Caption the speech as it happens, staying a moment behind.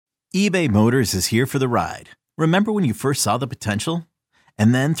eBay Motors is here for the ride. Remember when you first saw the potential?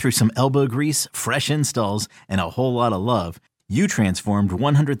 And then through some elbow grease, fresh installs, and a whole lot of love, you transformed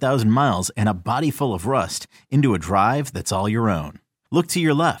 100,000 miles and a body full of rust into a drive that's all your own. Look to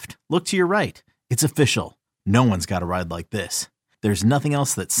your left. Look to your right. It's official. No one's got a ride like this. There's nothing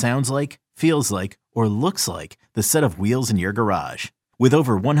else that sounds like, feels like, or looks like the set of wheels in your garage. With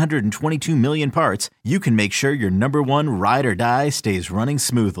over 122 million parts, you can make sure your number one ride or die stays running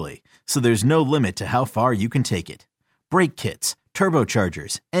smoothly. So there's no limit to how far you can take it. Brake kits,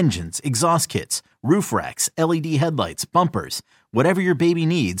 turbochargers, engines, exhaust kits, roof racks, LED headlights, bumpers, whatever your baby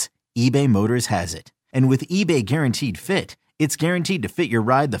needs, eBay Motors has it. And with eBay Guaranteed Fit, it's guaranteed to fit your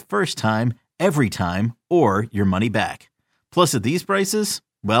ride the first time, every time, or your money back. Plus at these prices,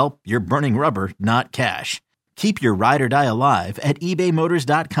 well, you're burning rubber, not cash. Keep your ride or die alive at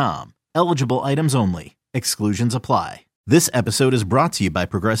ebaymotors.com. Eligible items only. Exclusions apply. This episode is brought to you by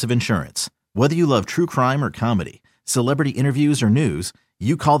Progressive Insurance. Whether you love true crime or comedy, celebrity interviews or news,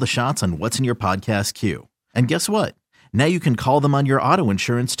 you call the shots on what's in your podcast queue. And guess what? Now you can call them on your auto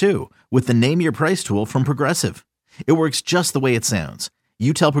insurance too with the Name Your Price tool from Progressive. It works just the way it sounds.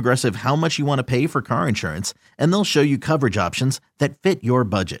 You tell Progressive how much you want to pay for car insurance, and they'll show you coverage options that fit your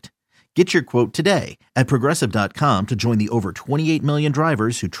budget. Get your quote today at Progressive.com to join the over 28 million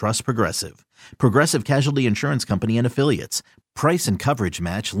drivers who trust Progressive. Progressive Casualty Insurance Company and Affiliates. Price and coverage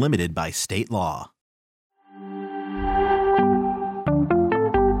match limited by state law.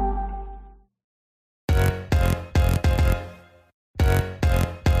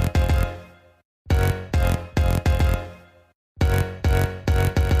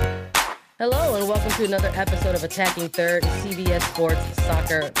 Hello and welcome to another episode of Attacking Third, CBS Sports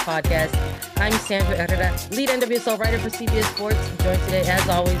Soccer Podcast. I'm Sandra Herrera, lead NWSL writer for CBS Sports, joined today, as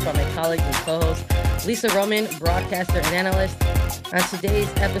always, by my colleague and co-host, Lisa Roman, broadcaster and analyst. On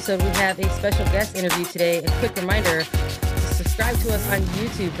today's episode, we have a special guest interview today. A quick reminder to subscribe to us on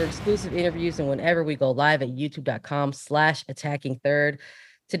YouTube for exclusive interviews and whenever we go live at youtube.com/attackingthird.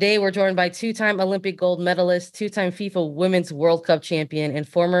 Today, we're joined by two-time Olympic gold medalist, two-time FIFA Women's World Cup champion, and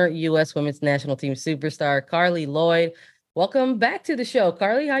former U.S. Women's National Team superstar, Carli Lloyd. Welcome back to the show.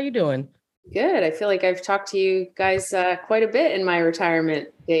 Carli, how you doing? Good. I feel like I've talked to you guys quite a bit in my retirement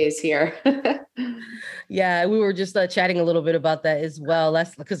days here. Yeah, we were just chatting a little bit about that as well.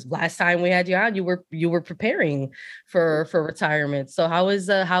 Because last time we had you on, you were preparing for retirement. So how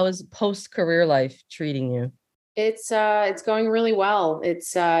is post-career life treating you? It's going really well.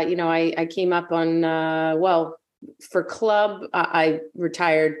 It's, I came up on, for club, I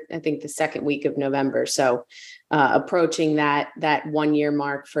retired, I think the second week of November. So, approaching that 1 year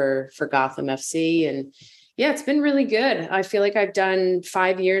mark for Gotham FC. And yeah, it's been really good. I feel like I've done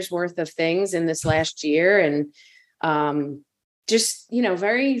 5 years worth of things in this last year. And, just,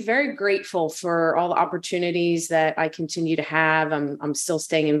 very, very grateful for all the opportunities that I continue to have. I'm still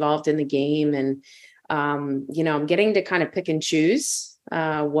staying involved in the game, and I'm getting to kind of pick and choose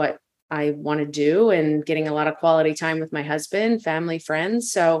what I want to do, and getting a lot of quality time with my husband, family,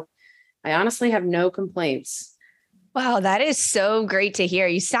 friends. So I honestly have no complaints. Wow, that is so great to hear.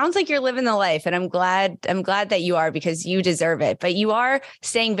 You sounds like you're living the life, and I'm glad that you are, because you deserve it. But you are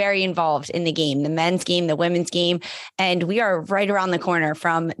staying very involved in the game, the men's game, the women's game, and we are right around the corner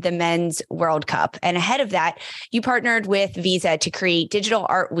from the Men's World Cup. And ahead of that, you partnered with Visa to create digital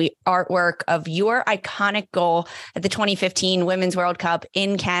artwork of your iconic goal at the 2015 Women's World Cup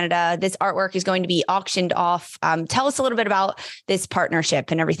in Canada. This artwork is going to be auctioned off. Tell us a little bit about this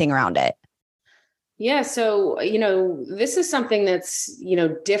partnership and everything around it. Yeah. So, this is something that's,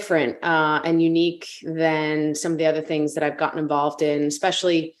 different and unique than some of the other things that I've gotten involved in,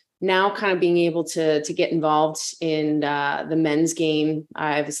 especially now kind of being able to get involved in the men's game.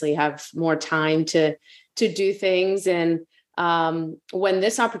 I obviously have more time to do things. And when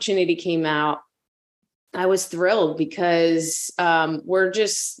this opportunity came out, I was thrilled because we're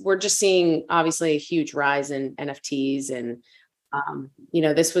just seeing obviously a huge rise in NFTs, and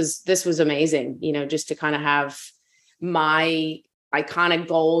this was amazing, just to kind of have my iconic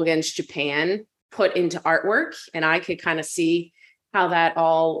goal against Japan put into artwork, and I could kind of see how that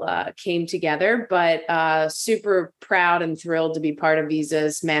all came together. But super proud and thrilled to be part of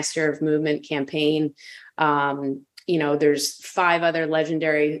Visa's Master of Movement campaign. There's 5 other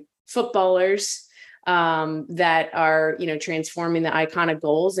legendary footballers that are, transforming the iconic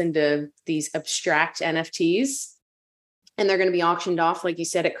goals into these abstract NFTs. And they're going to be auctioned off, like you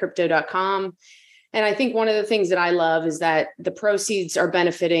said, at crypto.com. And I think one of the things that I love is that the proceeds are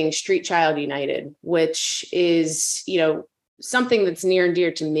benefiting Street Child United, which is, something that's near and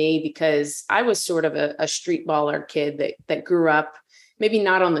dear to me, because I was sort of a street baller kid that grew up maybe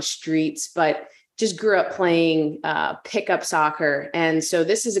not on the streets, but just grew up playing pickup soccer. And so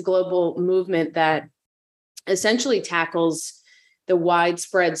this is a global movement that essentially tackles the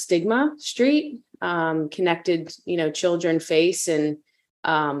widespread stigma street connected, children face, and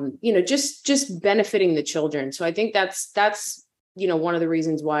just benefiting the children. So I think that's one of the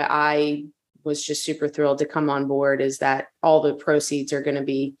reasons why I was just super thrilled to come on board, is that all the proceeds are going to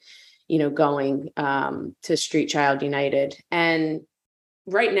be, going to Street Child United. And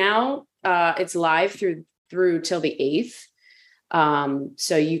right now it's live through till the 8th.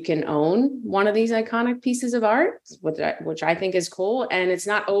 So you can own one of these iconic pieces of art, which I think is cool. And it's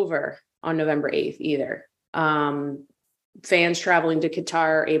not over on November 8th either. Fans traveling to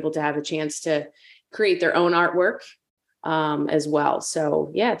Qatar are able to have a chance to create their own artwork as well.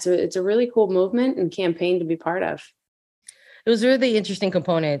 So yeah, it's a really cool movement and campaign to be part of. It was a really interesting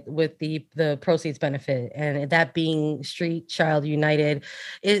component with the proceeds benefit, and that being Street Child United.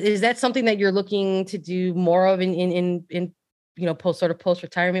 Is that something that you're looking to do more of in post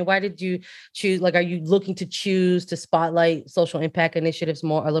retirement? Why did you choose? Like, are you looking to choose to spotlight social impact initiatives a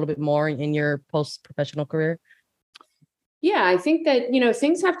little bit more in your post professional career? Yeah, I think that,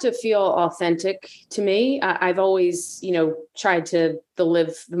 things have to feel authentic to me. I've always, tried to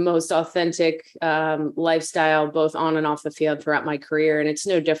live the most authentic lifestyle, both on and off the field throughout my career. And it's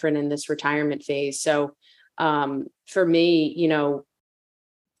no different in this retirement phase. So for me,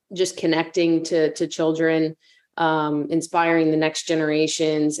 just connecting to children, inspiring the next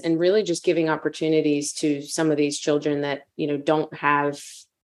generations, and really just giving opportunities to some of these children that, don't have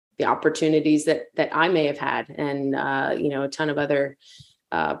the opportunities that I may have had, and, a ton of other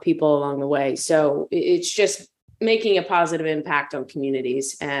people along the way. So it's just making a positive impact on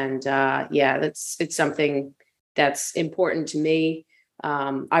communities. And it's something that's important to me.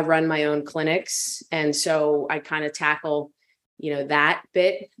 I run my own clinics. And so I kind of tackle, that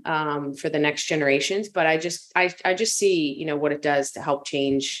bit for the next generations. But I just see, what it does to help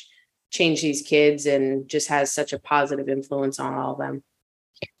change these kids, and just has such a positive influence on all of them.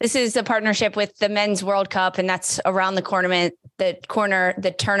 This is a partnership with the Men's World Cup, and that's around the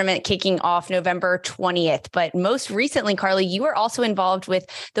tournament kicking off November 20th. But most recently, Carly, you were also involved with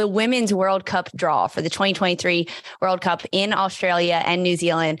the Women's World Cup draw for the 2023 World Cup in Australia and New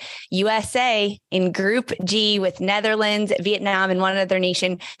Zealand. USA in Group G with Netherlands, Vietnam, and one other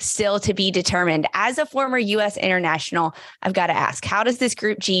nation still to be determined. As a former U.S. international, I've got to ask, how does this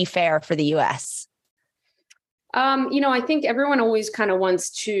Group G fare for the U.S.? I think everyone always kind of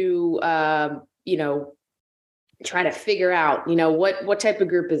wants to, try to figure out, what type of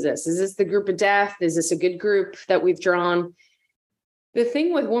group is this? Is this the group of death? Is this a good group that we've drawn? The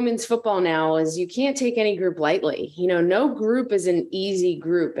thing with women's football now is you can't take any group lightly. No group is an easy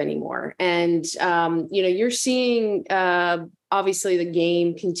group anymore. And, you're seeing, obviously the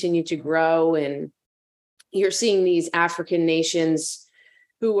game continue to grow, and you're seeing these African nations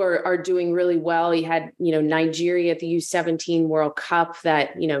who are doing really well. You had, Nigeria at the U17 World Cup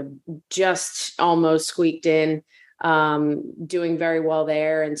that, just almost squeaked in, doing very well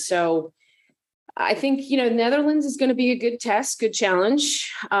there. And so I think, Netherlands is going to be a good test, good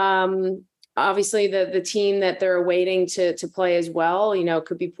challenge. Obviously the team that they're awaiting to play as well,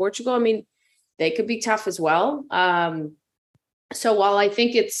 could be Portugal. I mean, they could be tough as well. So while I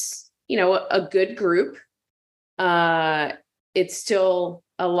think it's, a good group, it's still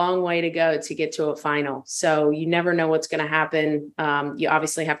a long way to go to get to a final. So you never know what's going to happen. You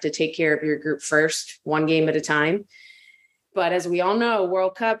obviously have to take care of your group first, one game at a time. But as we all know,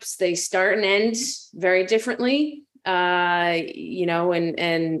 World Cups, they start and end very differently, and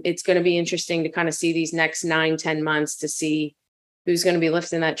it's going to be interesting to kind of see these next 9-10 months to see who's going to be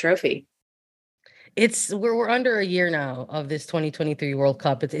lifting that trophy. We're under a year now of this 2023 World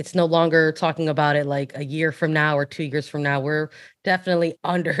Cup. It's no longer talking about it like a year from now or 2 years from now. We're definitely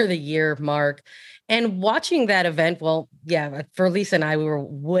under the year mark. And watching that event, well, yeah, for Lisa and I, we were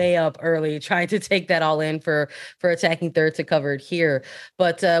way up early trying to take that all in for Attacking Third to cover it here.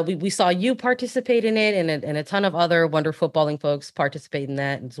 But we saw you participate in it, and a ton of other Wonder Footballing folks participate in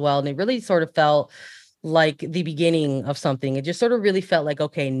that as well. And it really sort of felt like the beginning of something. It just sort of really felt like,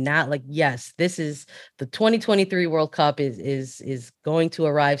 okay, not like, yes, this is the 2023 World Cup is going to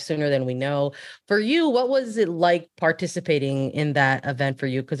arrive sooner than we know. For you, what was it like participating in that event for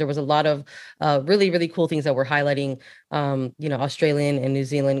you? Because there was a lot of really, really cool things that were highlighting, Australian and New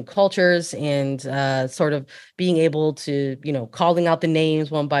Zealand cultures, and sort of being able to, calling out the names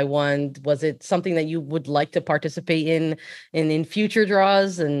one by one. Was it something that you would like to participate in future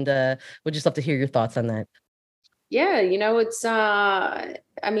draws? And would just love to hear your thoughts on that. Yeah, it's I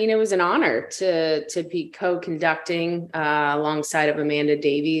mean, it was an honor to be co-conducting alongside of Amanda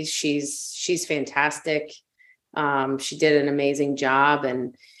Davies. She's fantastic. She did an amazing job.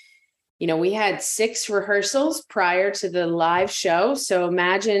 And we had 6 rehearsals prior to the live show. So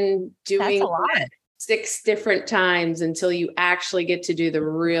imagine doing That's a lot. 6 different times until you actually get to do the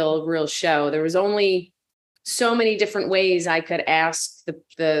real show. There was only so many different ways I could ask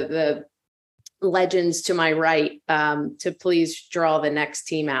the legends to my right to please draw the next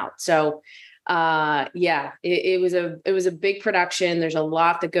team out. So it was a big production. There's a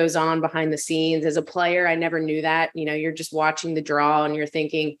lot that goes on behind the scenes. As a player, I never knew that. You're just watching the draw and you're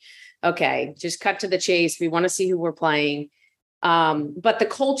thinking, okay, just cut to the chase. We want to see who we're playing. But the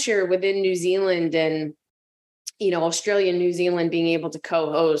culture within New Zealand and Australia and New Zealand being able to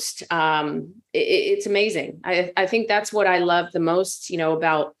co-host, it's amazing. I think that's what I love the most,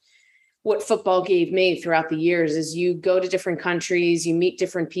 about what football gave me throughout the years is you go to different countries, you meet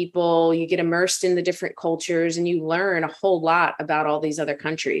different people, you get immersed in the different cultures, and you learn a whole lot about all these other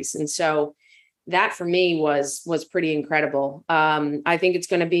countries. And so that for me was pretty incredible. I think it's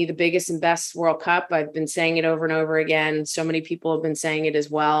going to be the biggest and best World Cup. I've been saying it over and over again. So many people have been saying it as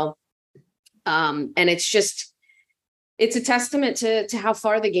well. And it's a testament to how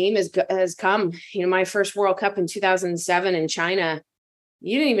far the game has come. My first World Cup in 2007 in China,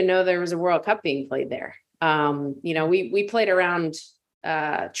 you didn't even know there was a World Cup being played there. We played around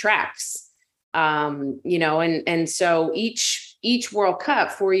tracks, and so each World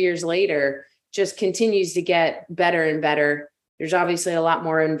Cup 4 years later just continues to get better and better. There's obviously a lot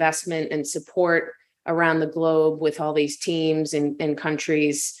more investment and support around the globe with all these teams and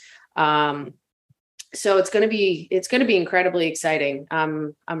countries. So it's going to be incredibly exciting.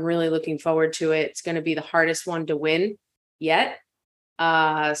 I'm really looking forward to it. It's going to be the hardest one to win yet.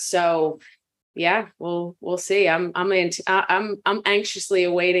 So yeah, we'll see. I'm anxiously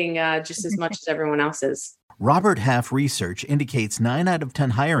awaiting just as much as everyone else is. Robert Half research indicates 9 out of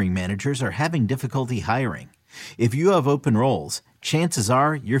 10 hiring managers are having difficulty hiring. If you have open roles, chances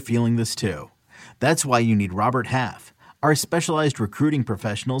are you're feeling this too. That's why you need Robert Half. Our specialized recruiting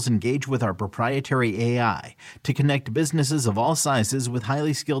professionals engage with our proprietary AI to connect businesses of all sizes with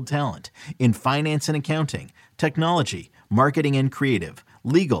highly skilled talent in finance and accounting, technology, marketing and creative,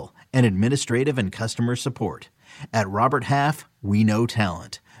 legal, and administrative and customer support. At Robert Half, we know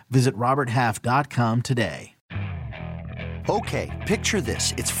talent. Visit roberthalf.com today. Okay, picture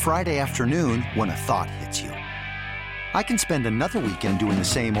this. It's Friday afternoon when a thought hits you. I can spend another weekend doing the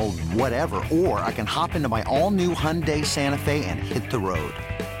same old whatever, or I can hop into my all-new Hyundai Santa Fe and hit the road.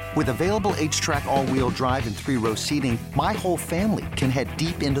 With available H-Track all-wheel drive and 3-row seating, my whole family can head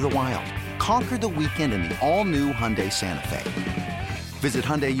deep into the wild. Conquer the weekend in the all-new Hyundai Santa Fe. Visit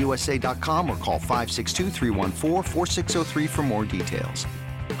HyundaiUSA.com or call 562-314-4603 for more details.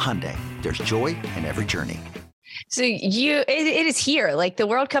 Hyundai, there's joy in every journey. So it is here. Like the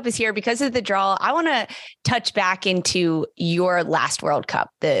World Cup is here because of the draw. I want to touch back into your last World Cup,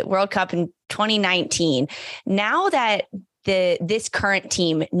 the World Cup in 2019. Now that this current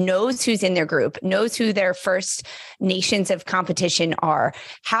team knows who's in their group, knows who their first nations of competition are,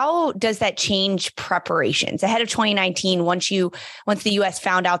 how does that change preparations ahead of 2019? Once the U.S.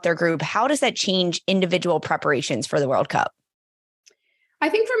 found out their group, how does that change individual preparations for the World Cup? I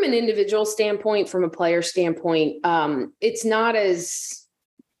think from an individual standpoint, from a player standpoint, it's not as,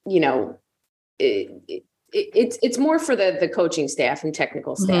 it's more for the coaching staff and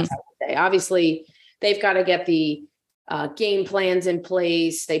technical staff. Mm-hmm. I would say. Obviously, they've got to get the game plans in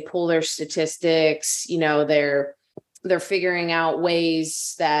place. They pull their statistics. They're figuring out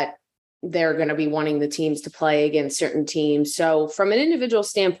ways that they're going to be wanting the teams to play against certain teams. So from an individual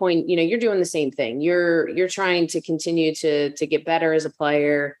standpoint, you're doing the same thing. You're trying to continue to get better as a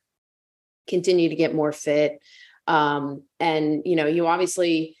player, continue to get more fit. And, you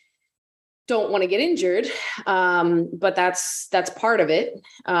obviously don't want to get injured. But that's part of it.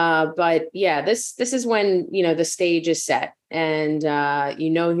 But yeah, this is when, the stage is set and,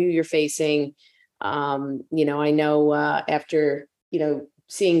 who you're facing. I know after,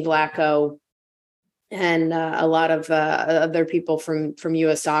 seeing Blacko and a lot of other people from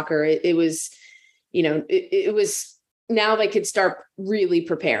U.S. Soccer, it was now they could start really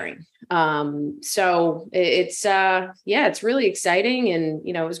preparing. So it's really exciting, and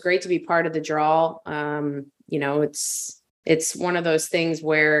it was great to be part of the draw. It's one of those things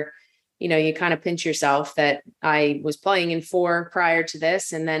where you kind of pinch yourself that I was playing in 4 prior to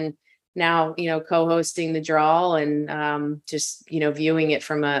this, and then now, co-hosting the draw and just, viewing it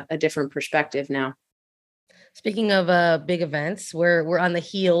from a different perspective now. Speaking of big events, we're on the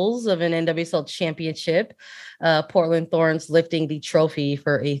heels of an NWSL championship. Portland Thorns lifting the trophy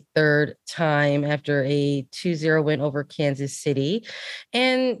for a third time after a 2-0 win over Kansas City.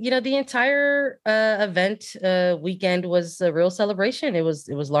 And, the entire event weekend was a real celebration. It was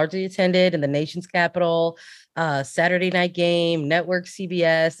largely attended in the nation's capital, Saturday night game, network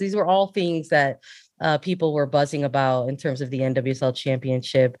CBS. These were all things that people were buzzing about in terms of the NWSL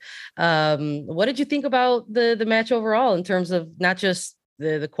championship. What did you think about the match overall in terms of not just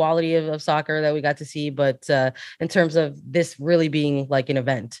the quality of soccer that we got to see, but in terms of this really being like an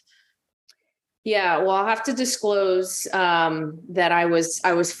event? Yeah, well, I'll have to disclose that I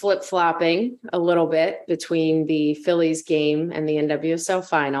was flip-flopping a little bit between the Phillies game and the NWSL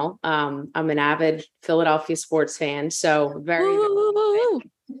final. I'm an avid Philadelphia sports fan, so very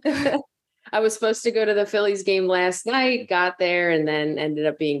I was supposed to go to the Phillies game last night, got there, and then ended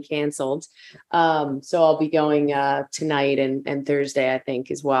up being canceled. So I'll be going tonight and Thursday, I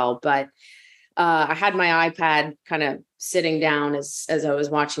think, as well. But I had my iPad kind of sitting down as I was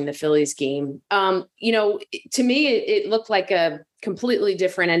watching the Phillies game. To me, it looked like a completely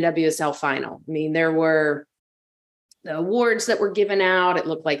different NWSL final. I mean, there were the awards that were given out. It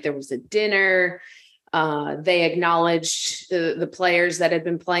looked like there was a dinner. They acknowledged the players that had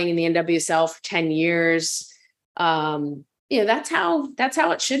been playing in the NWSL for 10 years. That's how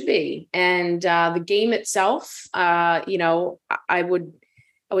it should be. And the game itself, I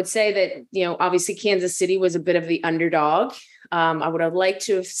would say that, obviously Kansas City was a bit of the underdog. I would have liked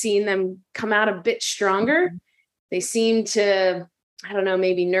to have seen them come out a bit stronger. They seemed to, I don't know,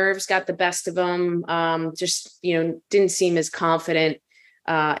 maybe nerves got the best of them. Didn't seem as confident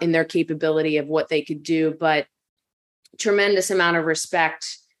in their capability of what they could do, but tremendous amount of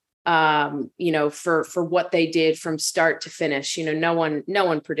respect, for what they did from start to finish. No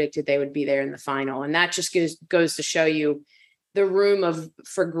one predicted they would be there in the final. And that just goes to show you the room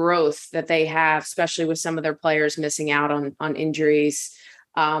for growth that they have, especially with some of their players missing out on injuries.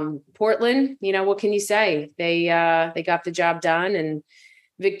 Portland, what can you say? They got the job done and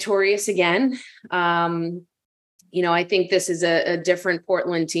victorious again. I think this is a different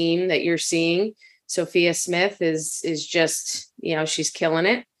Portland team that you're seeing. Sophia Smith is just, she's killing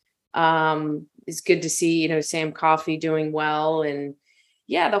it. It's good to see, Sam Coffey doing well. And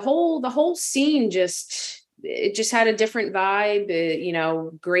yeah, the whole scene just had a different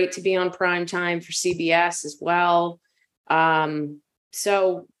vibe. Great to be on prime time for CBS as well.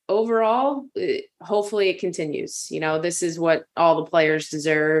 So overall, hopefully it continues. This is what all the players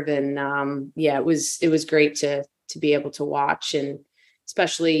deserve. And it was great to be able to watch, and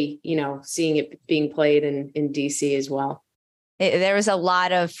especially, seeing it being played in DC as well. There was a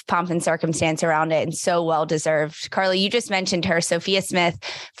lot of pomp and circumstance around it, and so well-deserved. Carly, you just mentioned her, Sophia Smith,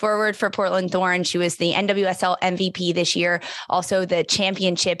 forward for Portland Thorns. She was the NWSL MVP this year, also the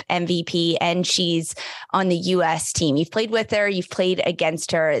championship MVP, and she's on the U.S. team. You've played with her. You've played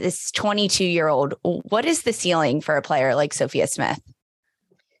against her. This 22-year-old. What is the ceiling for a player like Sophia Smith?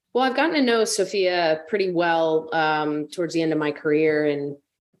 Well, I've gotten to know Sophia pretty well towards the end of my career, and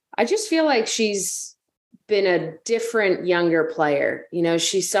I just feel like she's been a different younger player.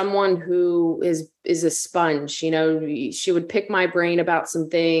 She's someone who is a sponge. She would pick my brain about some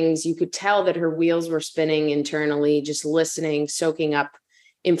things. You could tell that her wheels were spinning internally, just listening, soaking up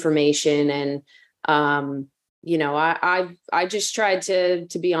information. And I just tried to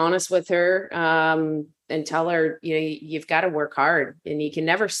be honest with her and tell her, you've got to work hard and you can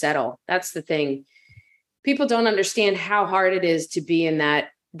never settle. That's the thing. People don't understand how hard it is to be in that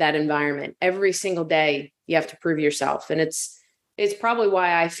environment. Every single day you have to prove yourself. And it's probably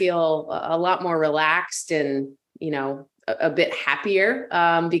why I feel a lot more relaxed and, a bit happier,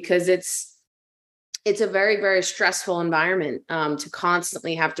 because it's a very, very stressful environment, to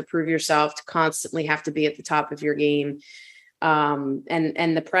constantly have to prove yourself, to constantly have to be at the top of your game. And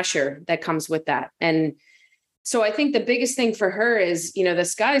the pressure that comes with that. And so I think the biggest thing for her is, the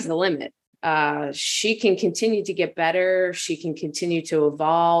sky's the limit. She can continue to get better. She can continue to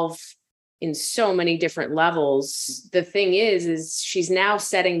evolve in so many different levels. The thing is she's now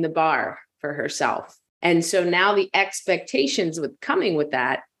setting the bar for herself. And so now the expectations coming with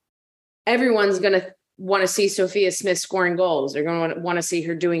that, everyone's going to want to see Sophia Smith scoring goals. They're going to want to see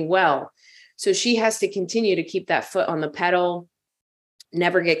her doing well. So she has to continue to keep that foot on the pedal,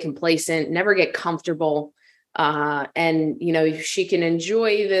 never get complacent, never get comfortable. And, she can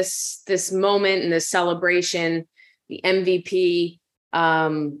enjoy this moment and this celebration, the MVP.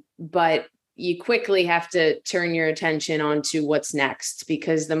 But you quickly have to turn your attention onto what's next,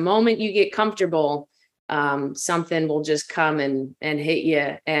 because the moment you get comfortable, something will just come and hit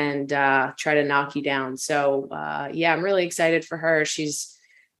you and try to knock you down. So yeah, I'm really excited for her. She's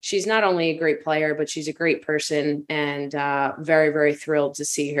not only a great player, but she's a great person, and very, very thrilled to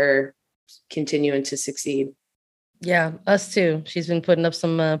see her continuing to succeed. Yeah, us too. She's been putting up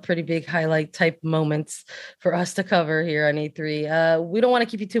some pretty big highlight type moments for us to cover here on A3. We don't want to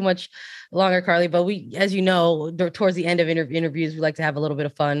keep you too much longer, Carly, but we, as you know, towards the end of interviews, we like to have a little bit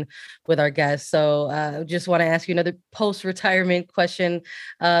of fun with our guests. So just want to ask you another post-retirement question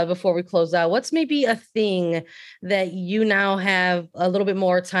before we close out. What's maybe a thing that you now have a little bit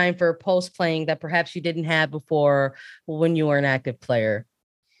more time for post-playing that perhaps you didn't have before when you were an active player?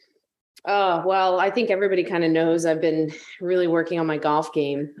 Oh, well, I think everybody kind of knows I've been really working on my golf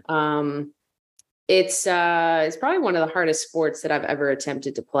game. It's probably one of the hardest sports that I've ever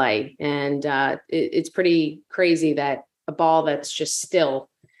attempted to play. And it's pretty crazy that a ball that's just still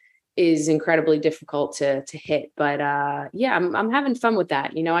is incredibly difficult to hit. But yeah, I'm having fun with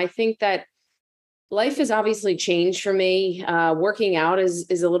that. You know, I think that life has obviously changed for me. Working out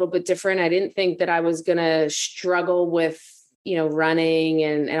is a little bit different. I didn't think that I was going to struggle with, you know, running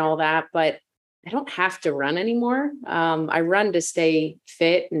and all that, but I don't have to run anymore. I run to stay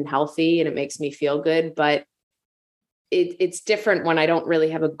fit and healthy, and it makes me feel good, but it's different when I don't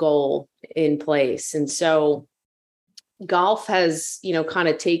really have a goal in place. And so golf has, you know, kind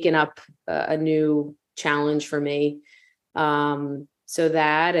of taken up a new challenge for me. So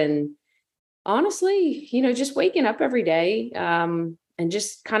that, and honestly, you know, just waking up every day, and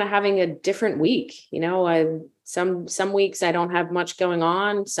just kind of having a different week. You know, some weeks I don't have much going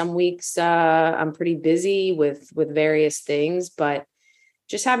on. Some weeks I'm pretty busy with various things, but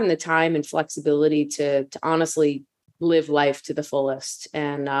just having the time and flexibility to honestly live life to the fullest.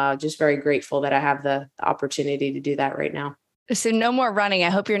 And just very grateful that I have the opportunity to do that right now. So no more running. I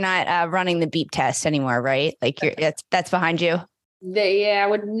hope you're not running the beep test anymore, right? Like that's behind you. Yeah, I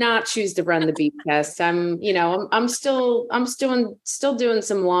would not choose to run the beep test. I'm still doing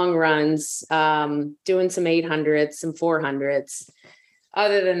some long runs, doing some 800s, some 400s.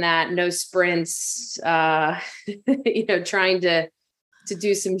 Other than that, no sprints, you know, trying to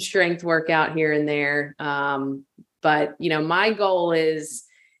do some strength workout here and there. But, you know, my goal is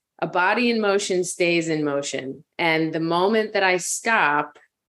a body in motion stays in motion. And the moment that I stop,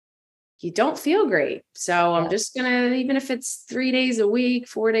 you don't feel great. So I'm just going to, even if it's 3 days a week,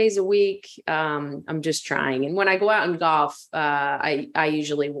 4 days a week, I'm just trying. And when I go out and golf, I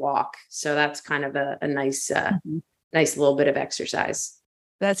usually walk. So that's kind of a nice, nice little bit of exercise.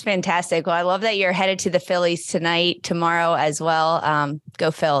 That's fantastic. Well, I love that you're headed to the Phillies tonight, tomorrow as well.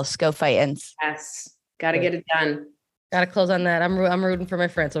 Go Phils, go Fightins. Yes. Got to get it done. Got to close on that. I'm rooting for my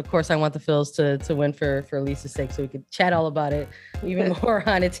friend. So, of course, I want the Phils to win for Lisa's sake, so we could chat all about it even more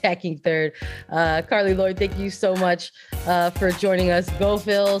on Attacking Third. Carly Lloyd, thank you so much for joining us. Go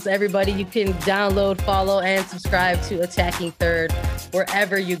Phils. Everybody, you can download, follow, and subscribe to Attacking Third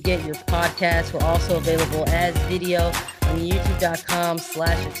wherever you get your podcasts. We're also available as video on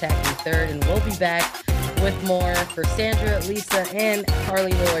youtube.com/Attacking Third. And we'll be back with more. For Sandra, Lisa, and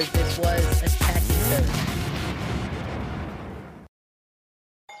Carly Lloyd, this was Attacking Third.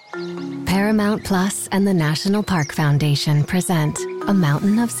 Paramount Plus and the National Park Foundation present A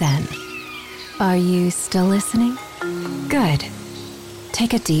Mountain of Zen. Are you still listening? Good.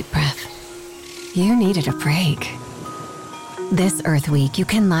 Take a deep breath. You needed a break. This Earth Week, you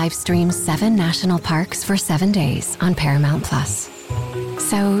can live stream 7 national parks for 7 days on Paramount Plus.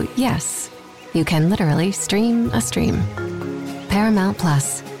 So, yes, you can literally stream a stream. Paramount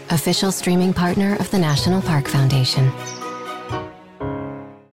Plus, official streaming partner of the National Park Foundation.